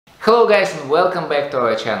Hello guys and welcome back to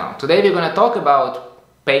our channel. Today we're going to talk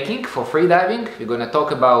about packing for freediving. We're going to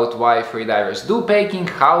talk about why freedivers do packing,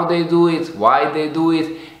 how they do it, why they do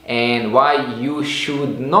it, and why you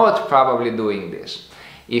should not probably doing this.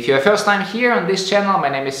 If you're first time here on this channel, my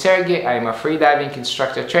name is Sergey. I'm a freediving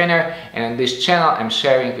instructor trainer, and on this channel I'm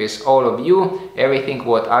sharing with all of you everything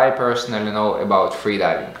what I personally know about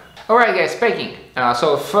freediving. Alright guys, packing.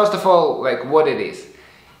 So first of all, what it is.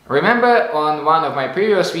 Remember on one of my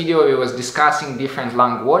previous videos we was discussing different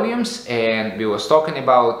lung volumes, and we was talking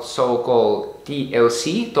about so-called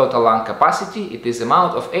TLC, total lung capacity. It is the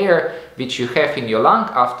amount of air which you have in your lung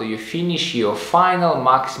after you finish your final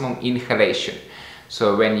maximum inhalation.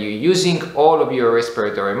 So when you're using all of your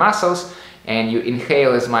respiratory muscles and you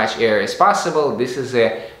inhale as much air as possible, this is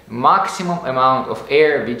a maximum amount of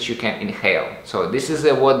air which you can inhale. So this is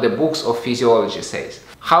what the books of physiology says.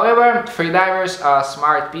 However, freedivers are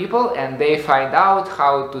smart people and they find out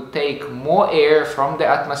how to take more air from the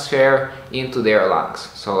atmosphere into their lungs.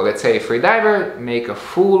 So let's say a freediver make a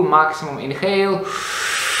full maximum inhale,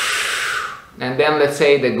 and then let's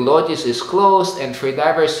say the glottis is closed and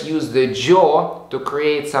freedivers use the jaw to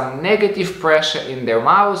create some negative pressure in their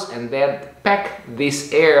mouths and then pack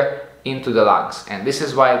this air into the lungs. And this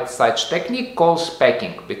is why such technique calls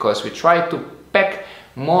packing, because we try to pack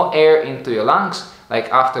more air into your lungs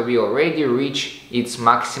after we already reach its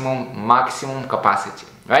maximum capacity,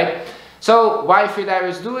 right? So why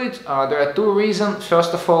freedivers do it? There are two reasons.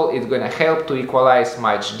 First of all, it's going to help to equalize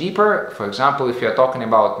much deeper. For example, if you're talking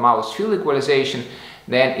about mouth feel equalization,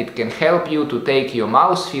 then it can help you to take your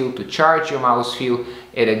mouth feel, to charge your mouth feel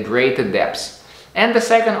at a greater depth. And the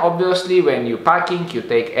second, obviously, when you're packing, you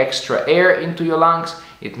take extra air into your lungs.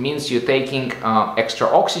 It means you're taking extra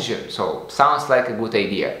oxygen. So sounds like a good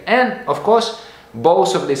idea. And of course,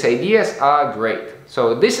 both of these ideas are great.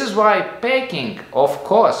 So this is why packing, of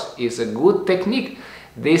course, is a good technique.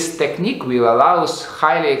 This technique will allow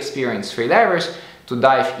highly experienced freedivers to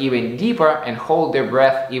dive even deeper and hold their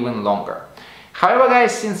breath even longer. However,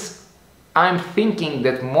 guys, since I'm thinking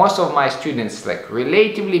that most of my students,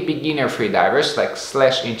 relatively beginner freedivers,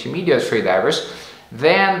 slash intermediate freedivers,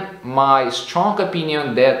 then my strong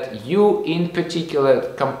opinion that you in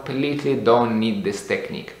particular completely don't need this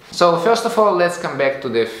technique. So first of all, let's come back to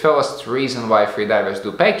the first reason why freedivers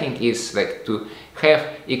do packing is to have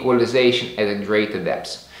equalization at a greater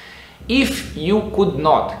depth. If you could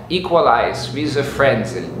not equalize with a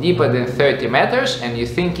frenzy deeper than 30 meters and you're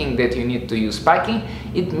thinking that you need to use packing,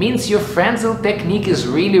 it means your frenzy technique is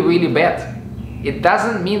really bad. It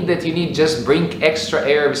doesn't mean that you need just bring extra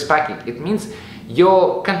air with packing. It means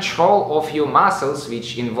your control of your muscles,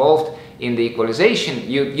 which involved in the equalization,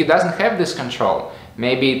 you doesn't have this control.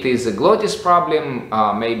 Maybe it is a glottis problem,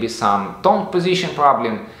 maybe some tongue position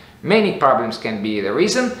problem. Many problems can be the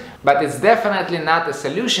reason, but it's definitely not a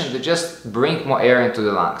solution to just bring more air into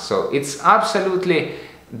the lungs. So it's absolutely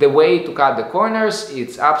the way to cut the corners.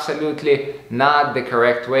 It's absolutely not the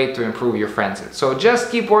correct way to improve your frenzy. So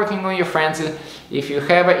just keep working on your frenzy. If you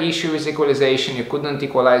have an issue with equalization, you couldn't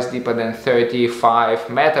equalize deeper than 35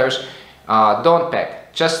 meters, don't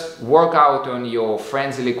pack. Just work out on your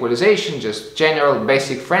frenzy equalization, just general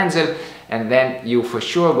basic frenzy, and then you for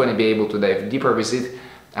sure going to be able to dive deeper with it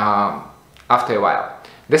after a while.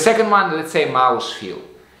 The second one, let's say mouth feel.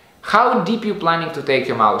 How deep you planning to take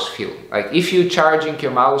your mouth feel? If you're charging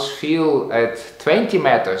your mouth feel at 20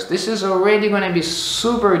 meters, this is already going to be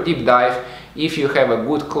super deep dive if you have a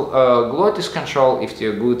good glottis control, if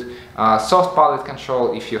you're good soft palate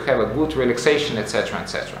control, if you have a good relaxation, etc,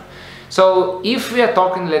 etc. So if we are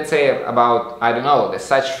talking, let's say, about, I don't know, the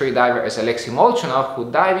such freediver as Alexei Molchanov,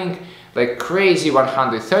 who diving crazy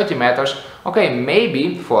 130 meters, okay,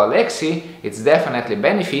 maybe for Alexei it's definitely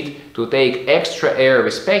benefit to take extra air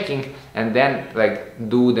with packing and then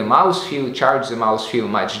do the mouth feel, charge the mouth feel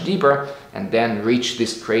much deeper and then reach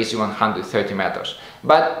this crazy 130 meters.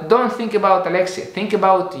 But don't think about Alexei, think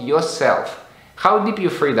about yourself. How deep you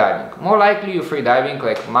freediving? More likely you freediving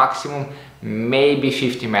maximum maybe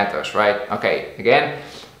 50 meters, right? Okay, again,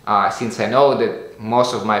 since I know that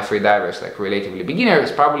most of my freedivers, relatively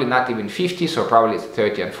beginners, probably not even 50, so probably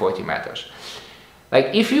 30 and 40 meters.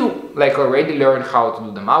 If you already learned how to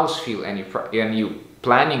do the mouth feel and you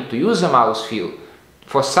planning to use the mouth feel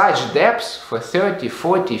for such depths, for 30,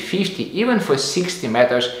 40, 50, even for 60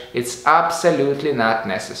 meters, it's absolutely not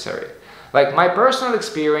necessary. My personal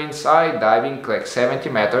experience, I diving 70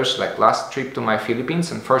 meters, last trip to my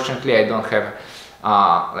Philippines. Unfortunately, I don't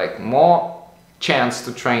have more chance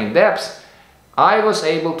to train depths. I was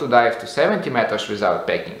able to dive to 70 meters without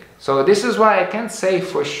packing. So this is why I can't say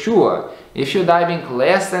for sure, if you're diving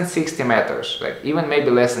less than 60 meters, like even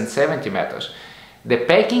maybe less than 70 meters, the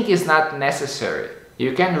packing is not necessary.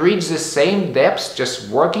 You can reach the same depths just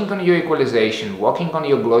working on your equalization, working on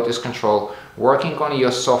your gluteus control, working on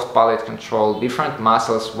your soft palate control, different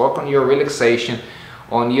muscles, work on your relaxation,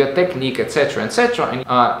 on your technique, etc, etc,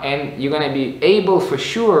 and you're gonna be able for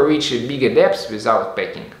sure reach a bigger depths without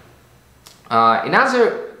packing.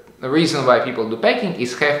 Another reason why people do packing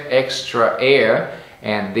is have extra air,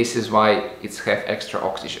 and this is why it's have extra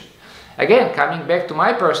oxygen. Again, coming back to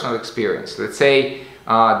my personal experience, let's say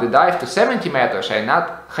the dive to 70 meters, I'm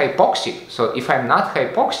not hypoxic. So if I'm not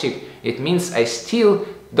hypoxic, it means I still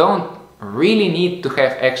don't really need to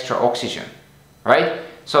have extra oxygen, right?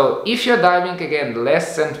 So if you're diving again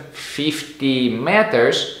less than 50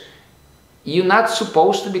 meters, you're not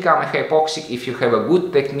supposed to become a hypoxic if you have a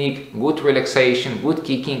good technique, good relaxation, good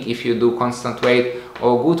kicking, if you do constant weight,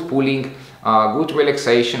 or good pulling, good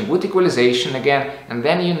relaxation, good equalization again, and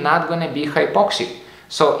then you're not gonna be hypoxic.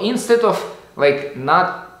 So instead of like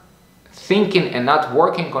not thinking and not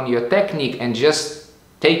working on your technique and just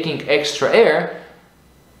taking extra air,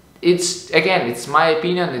 it's my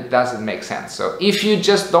opinion, it doesn't make sense. So if you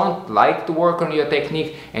just don't like to work on your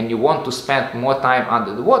technique and you want to spend more time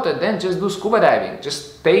under the water, then just do scuba diving.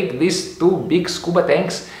 Just take these 2 big scuba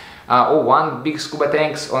tanks or 1 big scuba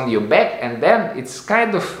tanks on your back, and then it's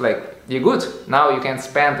kind of like you're good. Now you can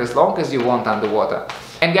spend as long as you want underwater.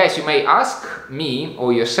 And guys, you may ask me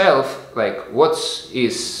or yourself, like, what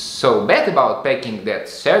is so bad about packing that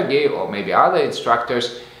Sergey or maybe other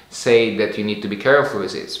instructors say that you need to be careful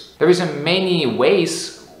with it. There is many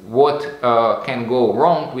ways what can go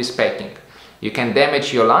wrong with packing. You can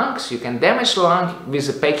damage your lungs. You can damage the lung with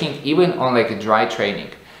the packing even on like a dry training.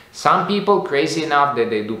 Some people crazy enough that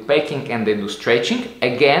they do packing and they do stretching.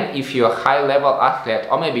 Again, if you're a high-level athlete,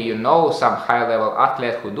 or maybe you know some high-level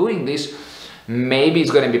athlete who doing this, maybe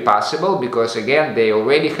it's going to be possible, because again they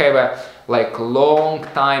already have a like long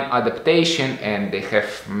time adaptation and they have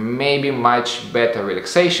maybe much better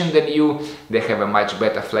relaxation than you, they have a much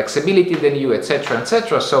better flexibility than you, etc,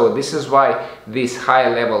 etc. So this is why these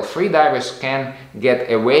high-level freedivers can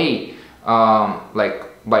get away like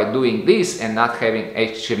by doing this and not having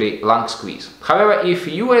actually lung squeeze. However, if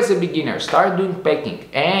you as a beginner start doing packing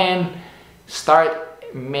and start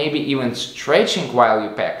maybe even stretching while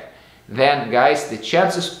you pack, then guys, the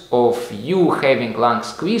chances of you having lung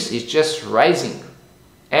squeeze is just rising.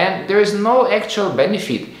 And there is no actual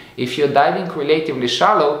benefit. If you're diving relatively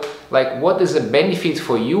shallow, like what is the benefit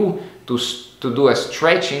for you to do a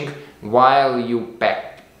stretching while you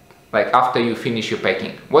pack? Like after you finish your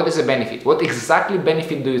packing, what is the benefit? What exactly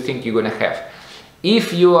benefit do you think you're gonna have?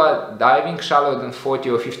 If you are diving shallower than 40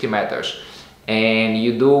 or 50 meters and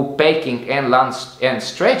you do packing and lunge and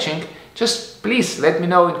stretching, just please let me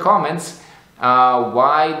know in comments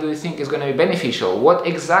why do you think it's going to be beneficial? What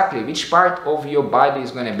exactly, which part of your body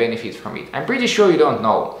is going to benefit from it? I'm pretty sure you don't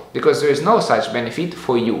know, because there is no such benefit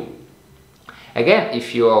for you. Again,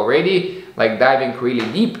 if you're already like diving really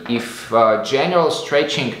deep, if general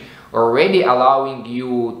stretching already allowing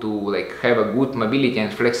you to like have a good mobility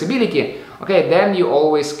and flexibility, okay, then you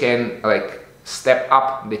always can like step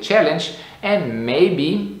up the challenge and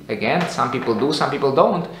maybe, again, some people do, some people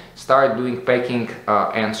don't, start doing packing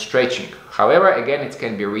and stretching. However, again, it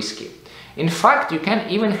can be risky. In fact, you can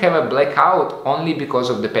even have a blackout only because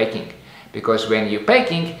of the packing. Because when you're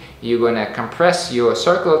packing, you're gonna compress your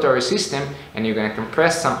circulatory system and you're gonna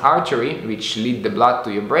compress some artery which lead the blood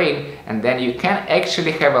to your brain, and then you can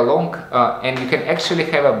actually have a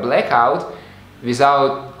a blackout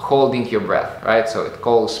without holding your breath, right? So it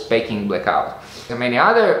calls packing blackout. There are many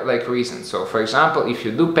other like reasons. So for example, if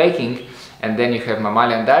you do packing and then you have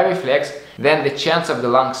mammalian dive reflex, then the chance of the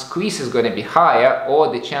lung squeeze is going to be higher,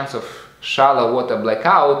 or the chance of shallow water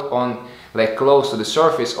blackout on like close to the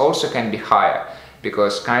surface also can be higher,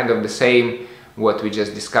 because kind of the same what we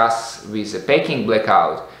just discussed with the packing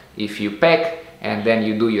blackout. If you pack and then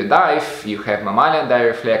you do your dive, you have mammalian dive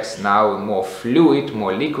reflex, now more fluid,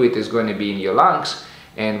 more liquid is going to be in your lungs,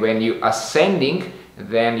 and when you ascending,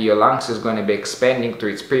 then your lungs is going to be expanding to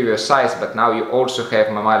its previous size, but now you also have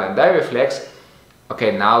mammalian dive reflex.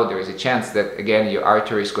 Okay, now there is a chance that again your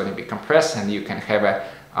artery is going to be compressed and you can have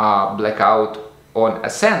a blackout on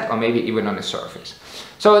ascent or maybe even on the surface.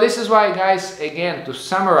 So this is why, guys, again, to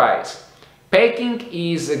summarize, packing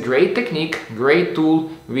is a great technique, great tool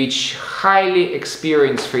which highly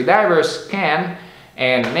experienced freedivers can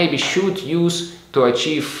and maybe should use to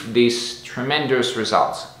achieve these tremendous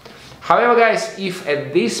results. However guys, if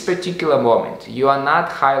at this particular moment you are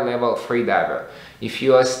not high level freediver, if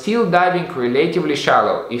you are still diving relatively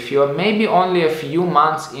shallow, if you are maybe only a few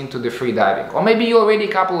months into the freediving, or maybe you're already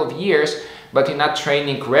a couple of years but you're not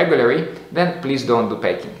training regularly, then please don't do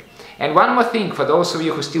packing. And one more thing for those of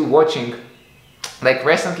you who are still watching, like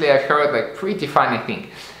recently I've heard like pretty funny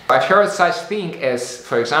thing. I've heard such thing as,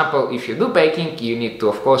 for example, if you do packing, you need to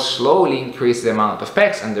of course slowly increase the amount of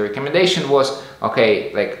packs, and the recommendation was,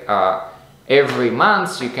 okay, like every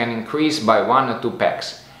month you can increase by 1 or 2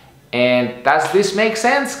 packs. And does this make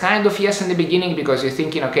sense? Kind of yes in the beginning, because you're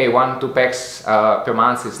thinking, okay, 1 or 2 packs per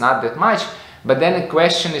month is not that much, but then the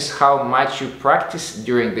question is how much you practice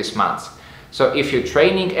during these months. So if you're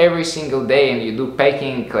training every single day and you do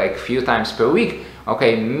packing like few times per week,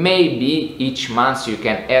 okay, maybe each month you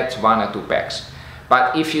can add 1 or 2 packs.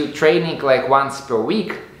 But if you're training like once per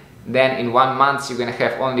week, then in 1 month you're gonna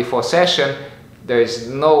have only 4 sessions. There is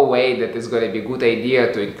no way that it's gonna be a good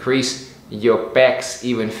idea to increase your packs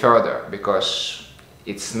even further, because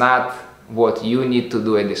it's not what you need to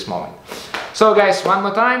do at this moment. So guys, one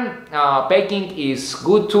more time, packing is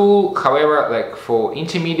good tool, however, like for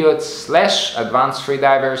intermediate / advanced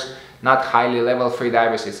freedivers, not highly level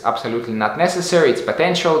freedivers, it's absolutely not necessary. It's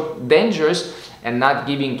potential dangerous and not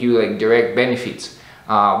giving you like direct benefits.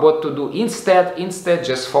 What to do instead? Instead,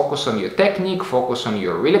 just focus on your technique, focus on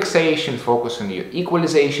your relaxation, focus on your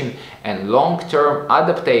equalization and long-term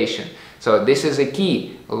adaptation. So this is a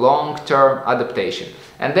key, long-term adaptation.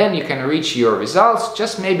 And then you can reach your results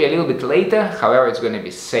just maybe a little bit later, however it's going to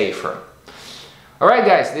be safer. Alright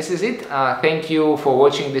guys, this is it. Thank you for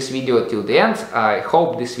watching this video till the end. I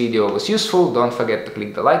hope this video was useful. Don't forget to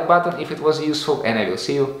click the like button if it was useful, and I will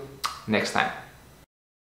see you next time.